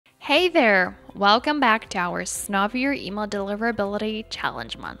Hey there! Welcome back to our Snobbier Email Deliverability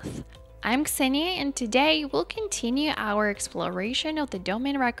Challenge Month. I'm Ksenia, and today we'll continue our exploration of the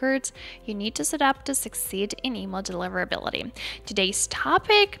domain records you need to set up to succeed in email deliverability. Today's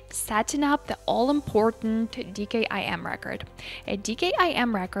topic: setting up the all-important DKIM record. A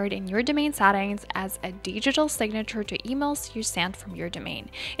DKIM record in your domain settings as a digital signature to emails you send from your domain.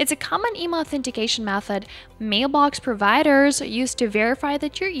 It's a common email authentication method mailbox providers use to verify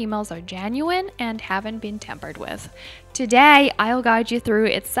that your emails are genuine and haven't been tampered with. Today, I'll guide you through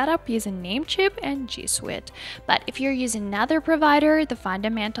its setup using Namecheap and GSuite. But if you're using another provider, the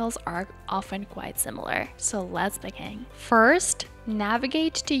fundamentals are often quite similar. So let's begin. First,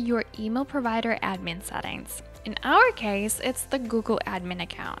 navigate to your email provider admin settings. In our case, it's the Google admin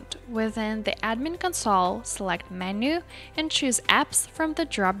account. Within the admin console, select Menu and choose Apps from the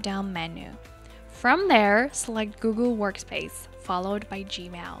drop-down menu. From there, select Google Workspace, followed by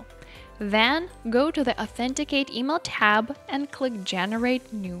Gmail. Then, go to the Authenticate Email tab and click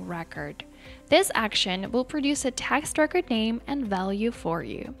Generate New Record. This action will produce a text record name and value for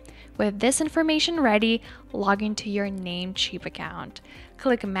you. With this information ready, log into your Namecheap account.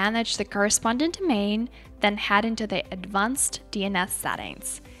 Click Manage the corresponding domain, then head into the Advanced DNS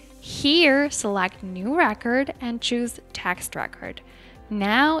settings. Here, select New Record and choose Text Record.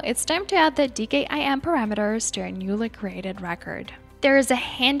 Now, it's time to add the DKIM parameters to a newly created record. There is a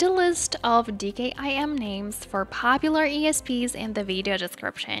handy list of DKIM names for popular ESPs in the video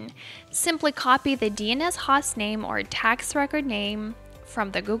description. Simply copy the DNS host name or text record name from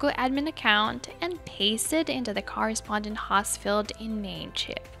the Google admin account and paste it into the corresponding host field in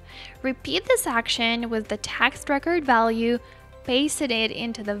Namecheap. Repeat this action with the text record value pasted it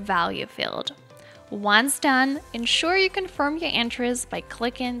into the value field. Once done, ensure you confirm your entries by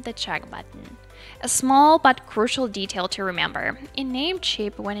clicking the check button. A small but crucial detail to remember: in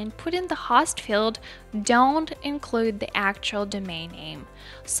Namecheap, when inputting the host field, don't include the actual domain name.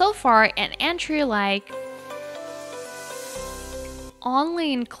 So far, an entry like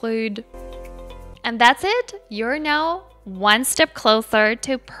only include, and that's it. You're now one step closer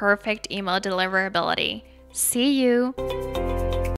to perfect email deliverability. See you!